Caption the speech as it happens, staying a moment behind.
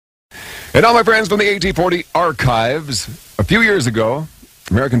And all my friends from the AT40 archives, a few years ago,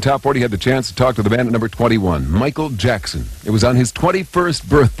 American Top 40 had the chance to talk to the band at number 21, Michael Jackson. It was on his 21st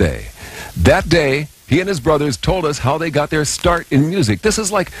birthday. That day, he and his brothers told us how they got their start in music. This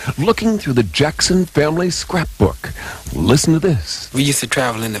is like looking through the Jackson family scrapbook. Listen to this. We used to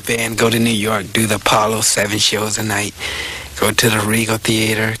travel in the van, go to New York, do the Apollo 7 shows a night, go to the Regal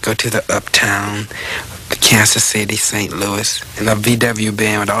Theater, go to the Uptown, Kansas City, St. Louis, and a VW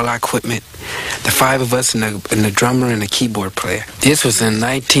band with all our equipment. The five of us and the drummer and the keyboard player. This was in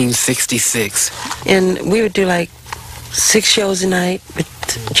 1966. And we would do like 6 shows a night with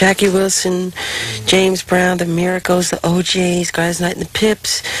Jackie Wilson, James Brown, the Miracles, the OJs, Guys Night and the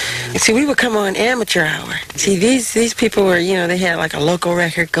Pips. See, we would come on Amateur Hour. See, these people were, you know, they had like a local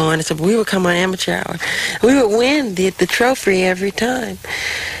record going, so we would come on Amateur Hour. We would win the trophy every time.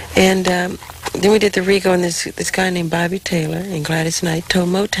 And then we did the Regal, and this guy named Bobby Taylor and Gladys Knight told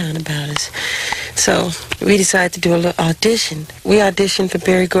Motown about us. So we decided to do a little audition. We auditioned for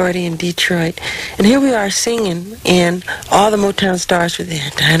Berry Gordy in Detroit, and here we are singing, and all the Motown stars were there.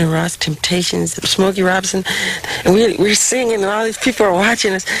 Diana Ross, Temptations, Smokey Robinson, and we're singing, and all these people are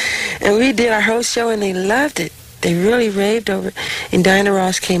watching us. And we did our whole show, and they loved it. They really raved over it. And Diana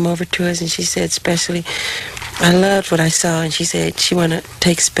Ross came over to us, and she said especially, I loved what I saw, and she said she wanted to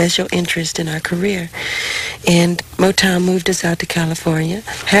take special interest in our career. And Motown moved us out to California.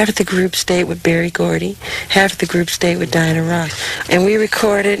 Half of the group stayed with Berry Gordy, half of the group stayed with Diana Ross. And we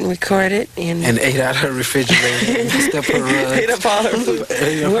recorded. And ate out her refrigerator, messed up her rugs. Ate up all her food.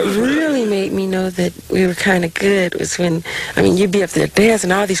 What really made me know that we were kind of good was when, I mean, you'd be up there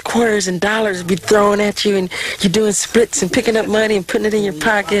dancing, all these quarters and dollars would be thrown at you, and you're doing splits and picking up money and putting it in your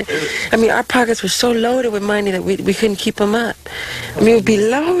pocket. I mean, our pockets were so loaded with money that we couldn't keep them up. I mean, we'd be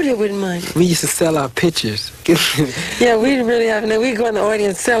loaded with money. We used to sell our pictures. Yeah, we didn't really have, we'd go in the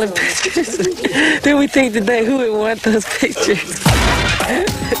audience selling pictures. Then we think today who would want those pictures.